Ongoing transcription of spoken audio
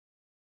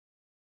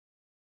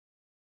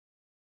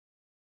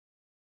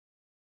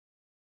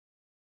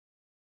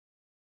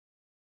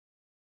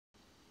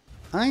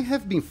I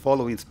have been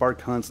following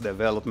Sparkhunt's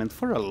development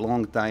for a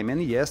long time,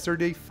 and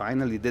yesterday,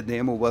 finally, the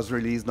demo was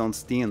released on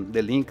Steam.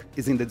 The link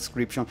is in the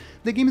description.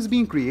 The game is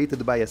being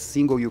created by a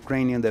single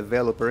Ukrainian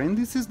developer, and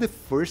this is the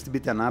first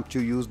beat'em up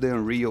to use the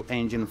Unreal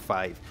Engine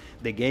 5.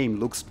 The game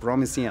looks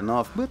promising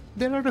enough, but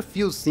there are a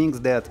few things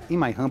that, in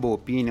my humble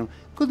opinion,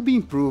 could be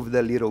improved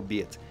a little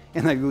bit.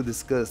 And I will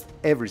discuss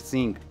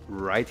everything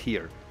right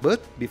here.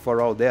 But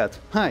before all that,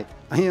 hi,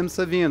 I am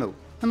Savino,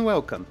 and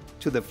welcome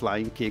to the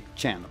Flying Kick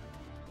channel.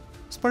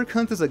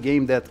 Sparkhunt is a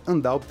game that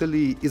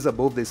undoubtedly is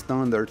above the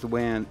standard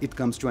when it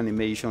comes to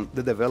animation.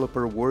 The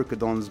developer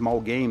worked on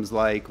small games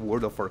like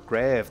World of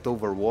Warcraft,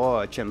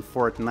 Overwatch and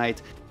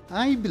Fortnite.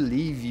 I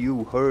believe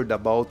you heard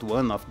about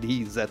one of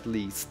these at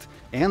least.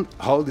 And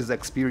all this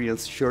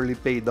experience surely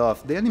paid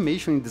off. The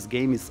animation in this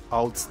game is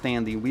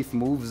outstanding, with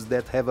moves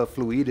that have a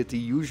fluidity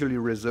usually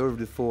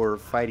reserved for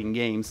fighting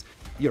games.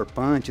 Your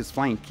punches,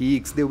 flying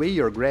kicks, the way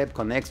your grab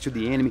connects to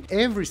the enemy,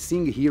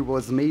 everything here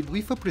was made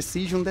with a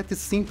precision that is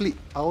simply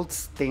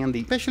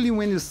outstanding, especially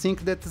when you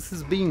think that this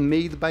is being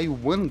made by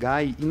one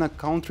guy in a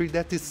country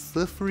that is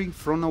suffering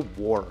from a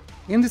war.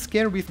 And this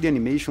care with the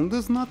animation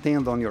does not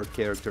end on your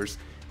characters.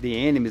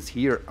 The enemies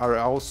here are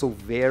also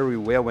very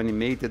well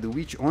animated,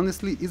 which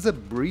honestly is a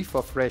breath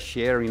of fresh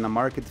air in a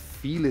market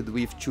filled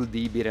with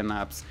 2D beat'em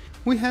ups.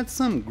 We had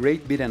some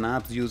great beat'em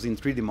ups using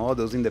 3D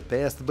models in the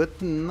past,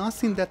 but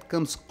nothing that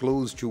comes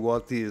close to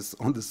what is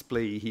on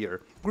display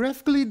here.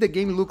 Graphically the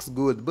game looks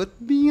good,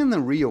 but being a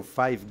Unreal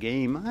 5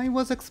 game, I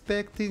was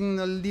expecting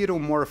a little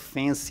more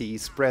fancy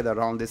spread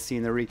around the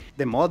scenery.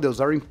 The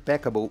models are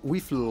impeccable,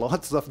 with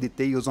lots of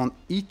details on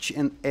each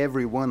and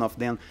every one of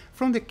them,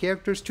 from the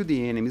characters to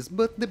the enemies,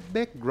 but the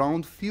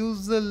background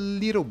feels a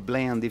little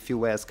bland if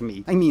you ask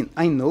me. I mean,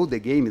 I know the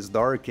game is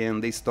dark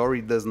and the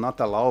story does not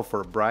allow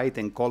for bright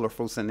and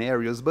colorful scenarios,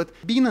 but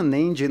being an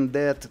engine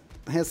that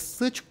has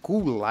such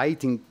cool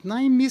lighting,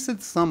 I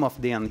missed some of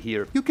them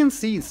here. You can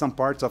see in some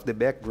parts of the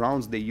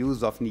backgrounds the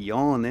use of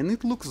neon and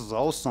it looks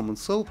awesome,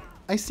 so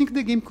I think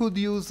the game could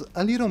use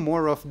a little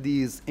more of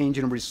these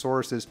engine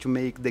resources to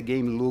make the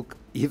game look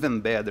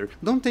even better.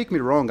 Don't take me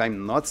wrong,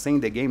 I'm not saying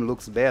the game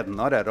looks bad,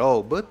 not at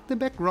all, but the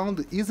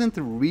background isn't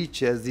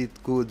rich as it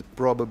could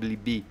probably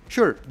be.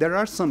 Sure, there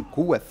are some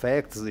cool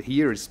effects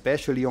here,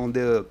 especially on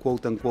the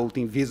quote-unquote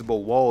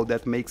invisible wall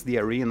that makes the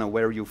arena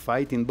where you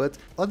fight in, but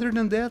other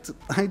than that,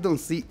 I don't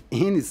see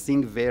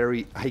anything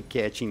very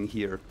eye-catching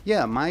here.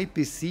 Yeah, my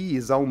PC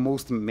is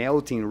almost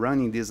melting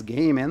running this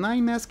game and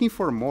I'm asking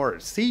for more.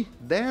 See,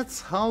 that's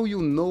how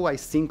you know I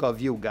think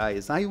of you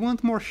guys. I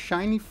want more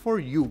shiny for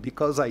you,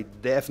 because I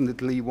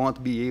definitely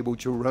won't be able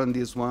to run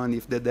this one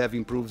if the dev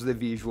improves the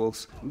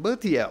visuals.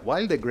 But yeah,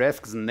 while the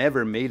graphics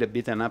never made a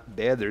beat'em up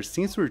better,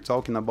 since we're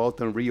talking about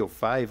Unreal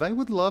 5, I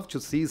would love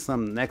to see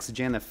some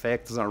next-gen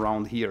effects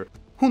around here.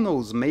 Who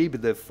knows, maybe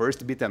the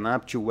first beat'em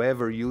up to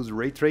ever use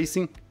ray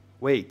tracing?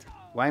 Wait,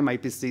 why my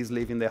PC is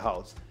leaving the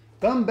house?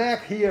 Come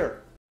back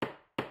here!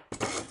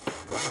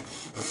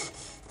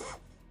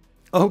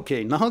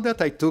 Okay, now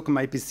that I took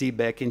my PC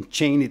back and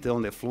chained it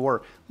on the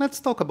floor,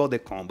 let's talk about the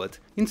combat.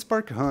 In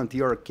Sparkhunt,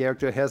 your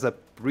character has a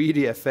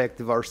pretty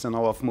effective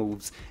arsenal of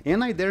moves,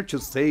 and I dare to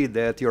say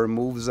that your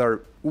moves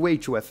are way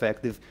too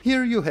effective.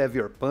 Here you have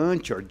your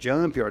punch, your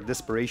jump, your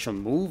desperation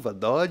move, a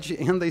dodge,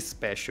 and a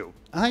special.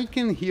 I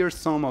can hear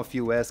some of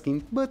you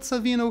asking, but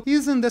Savino,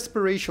 isn't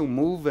desperation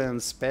move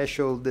and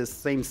special the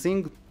same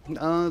thing?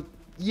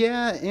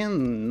 Yeah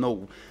and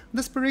no.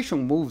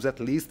 Desperation moves,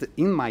 at least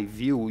in my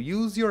view,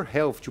 use your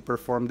health to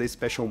perform the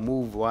special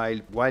move,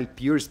 while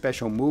pure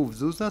special moves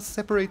use a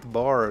separate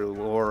bar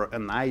or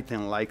an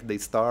item like the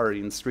star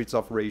in Streets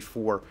of Rage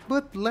 4.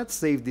 But let's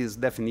save these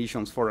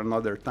definitions for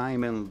another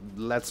time and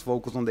let's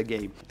focus on the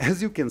game.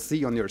 As you can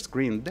see on your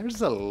screen,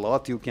 there's a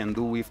lot you can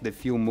do with the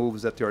few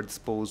moves at your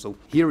disposal.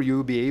 Here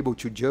you'll be able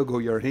to juggle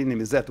your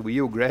enemies at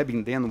will,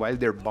 grabbing them while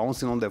they're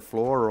bouncing on the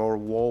floor or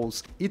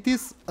walls. It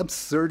is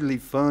absurdly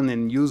fun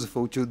and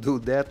useful to do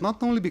that,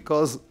 not only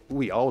because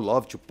we all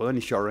love to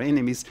punish our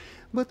enemies,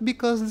 but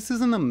because this is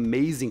an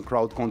amazing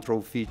crowd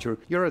control feature.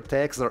 Your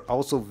attacks are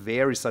also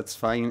very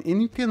satisfying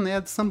and you can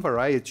add some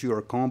variety to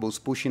your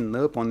combos, pushing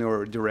up on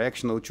your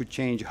directional to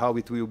change how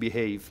it will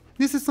behave.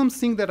 This is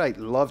something that I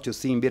love to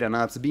see in beat'em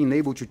ups. Being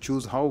able to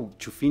choose how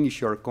to finish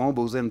your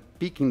combos and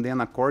picking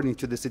them according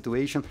to the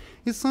situation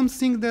is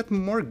something that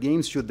more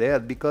games should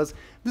add, because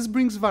this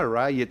brings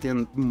variety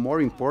and,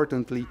 more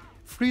importantly,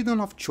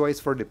 freedom of choice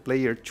for the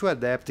player to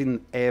adapt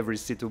in every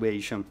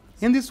situation.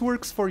 And this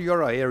works for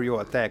your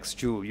aerial attacks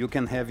too. You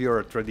can have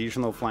your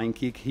traditional flying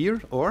kick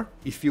here, or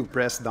if you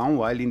press down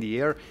while in the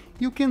air,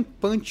 you can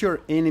punch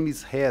your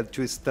enemy's head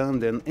to stun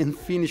them and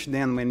finish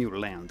them when you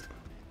land.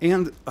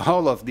 And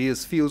all of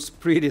this feels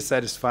pretty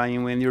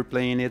satisfying when you're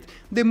playing it.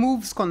 The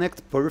moves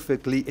connect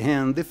perfectly,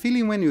 and the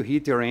feeling when you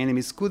hit your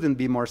enemies couldn't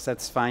be more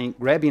satisfying.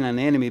 Grabbing an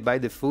enemy by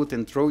the foot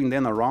and throwing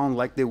them around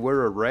like they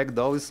were a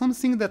ragdoll is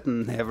something that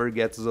never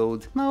gets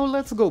old. Now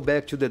let's go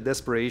back to the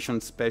Desperation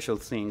special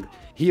thing.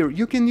 Here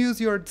you can use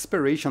your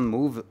Desperation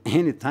move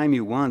anytime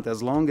you want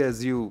as long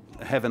as you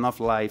have enough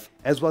life.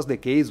 As was the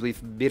case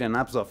with beaten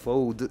ups of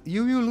old,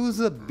 you will lose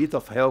a bit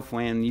of health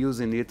when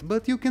using it,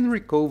 but you can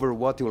recover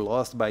what you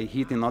lost by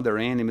hitting other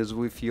enemies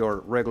with your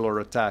regular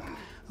attack.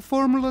 A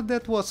formula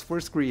that was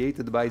first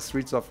created by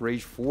Streets of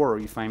Rage 4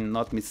 if I'm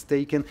not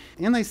mistaken,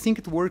 and I think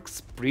it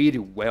works pretty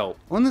well.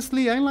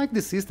 Honestly, I like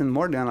the system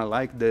more than I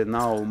like the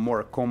now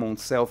more common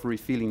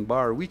self-refilling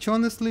bar, which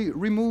honestly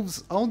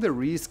removes all the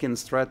risk and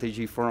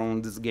strategy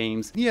from these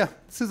games. Yeah,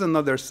 this is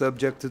another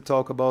subject to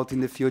talk about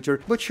in the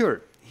future, but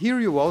sure. Here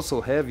you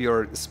also have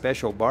your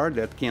special bar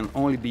that can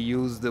only be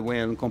used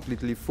when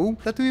completely full,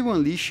 that will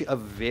unleash a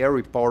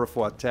very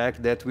powerful attack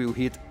that will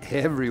hit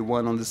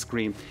everyone on the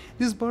screen.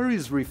 This bar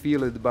is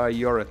refilled by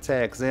your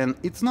attacks and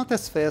it's not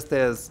as fast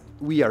as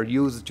we are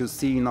used to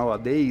seeing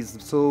nowadays,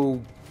 so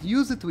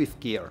use it with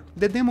care.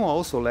 The demo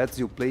also lets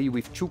you play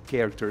with two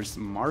characters,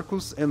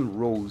 Marcus and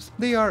Rose.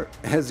 They are,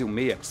 as you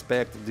may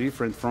expect,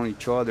 different from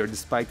each other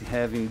despite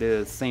having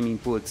the same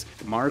inputs.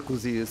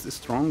 Marcus is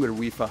stronger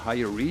with a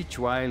higher reach,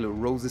 while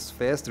Rose is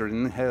faster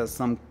and has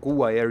some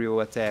cool aerial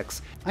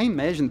attacks. I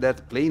imagine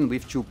that playing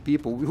with two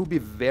people will be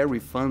very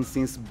fun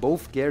since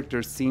both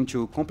characters seem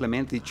to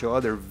complement each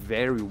other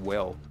very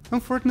well.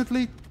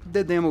 Unfortunately,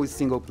 the demo is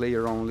single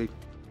player only.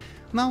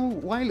 Now,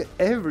 while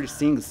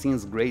everything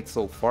seems great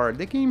so far,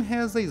 the game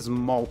has a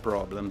small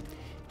problem.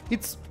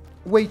 It's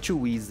way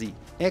too easy.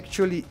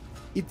 Actually,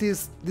 it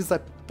is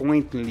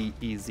disappointingly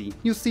easy.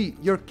 You see,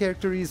 your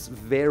character is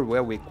very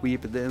well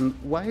equipped, and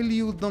while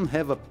you don't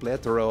have a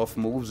plethora of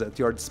moves at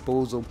your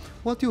disposal,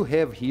 what you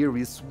have here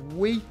is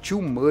way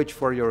too much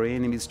for your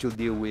enemies to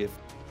deal with.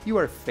 You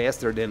are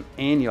faster than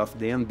any of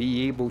them,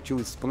 be able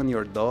to spun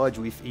your dodge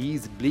with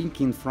ease,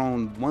 blinking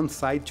from one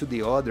side to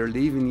the other,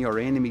 leaving your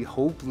enemy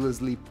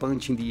hopelessly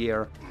punching the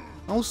air.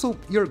 Also,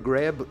 your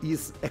grab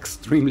is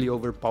extremely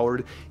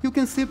overpowered. You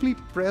can simply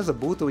press a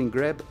button and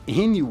grab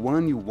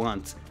anyone you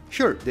want.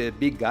 Sure, the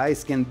big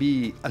guys can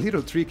be a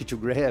little tricky to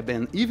grab,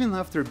 and even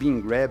after being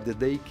grabbed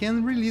they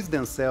can release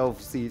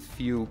themselves if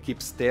you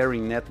keep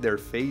staring at their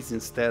face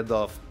instead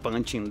of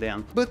punching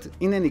them. But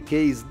in any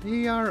case,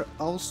 they are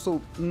also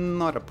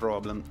not a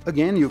problem.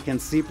 Again, you can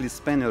simply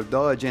spam your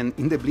dodge and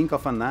in the blink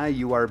of an eye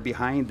you are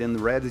behind and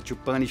ready to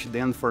punish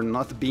them for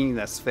not being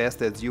as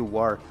fast as you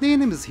are. The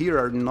enemies here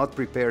are not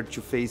prepared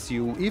to face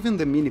you, even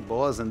the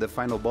mini-boss and the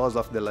final boss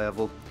of the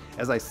level.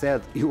 As I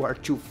said, you are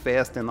too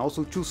fast and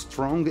also too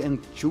strong and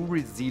too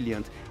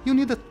resilient. You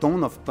need a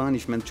ton of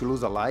punishment to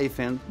lose a life,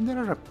 and there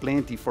are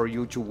plenty for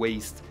you to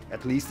waste,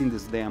 at least in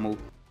this demo.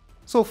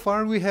 So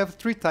far we have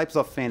three types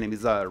of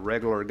enemies: a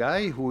regular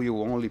guy who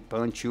will only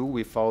punch you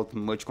without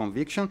much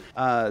conviction,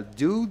 a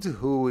dude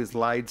who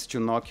slides to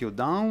knock you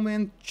down,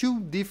 and two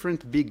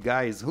different big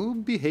guys who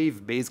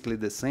behave basically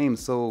the same,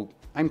 so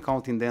I'm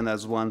counting them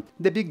as one.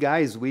 The big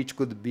guys, which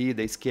could be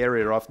the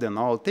scarier of them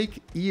all,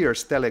 take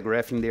years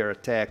telegraphing their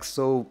attacks,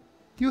 so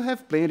you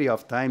have plenty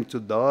of time to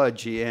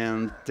dodge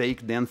and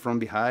take them from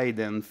behind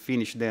and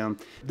finish them.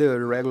 The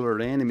regular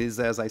enemies,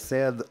 as I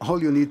said,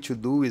 all you need to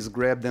do is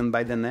grab them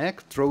by the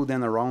neck, throw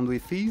them around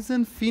with ease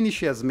and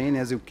finish as many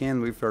as you can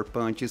with your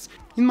punches.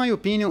 In my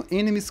opinion,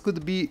 enemies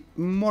could be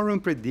more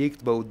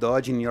unpredictable,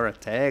 dodging your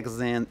attacks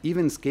and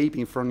even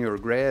escaping from your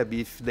grab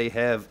if they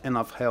have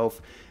enough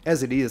health.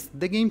 As it is,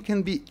 the game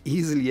can be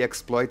easily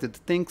exploited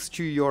thanks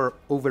to your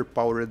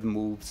overpowered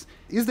moves.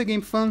 Is the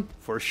game fun?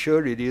 For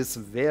sure it is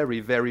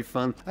very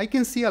fun. I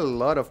can see a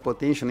lot of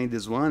potential in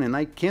this one and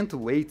I can't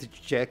wait to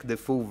check the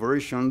full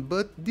version,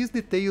 but these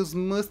details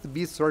must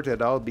be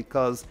sorted out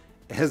because,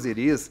 as it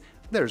is,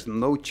 there's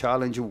no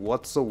challenge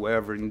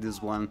whatsoever in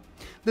this one.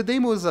 The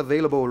demo is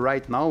available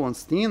right now on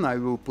Steam, I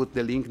will put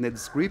the link in the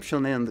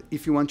description, and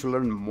if you want to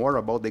learn more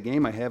about the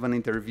game, I have an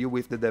interview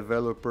with the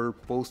developer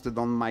posted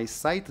on my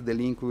site, the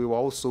link will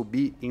also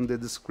be in the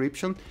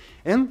description.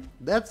 And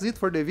that's it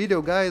for the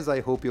video, guys, I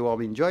hope you all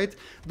enjoyed.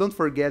 Don't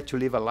forget to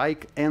leave a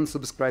like and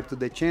subscribe to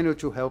the channel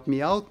to help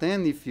me out,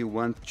 and if you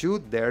want to,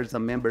 there's a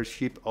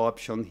membership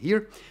option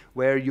here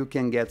where you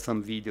can get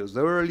some videos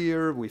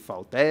earlier,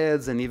 without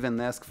ads, and even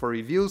ask for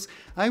reviews.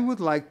 I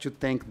would like to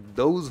thank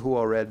those who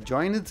already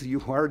joined,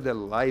 you are the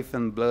life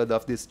and blood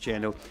of this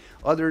channel.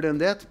 Other than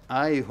that,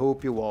 I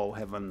hope you all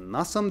have an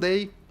awesome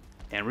day,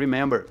 and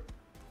remember,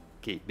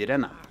 keep it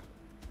up.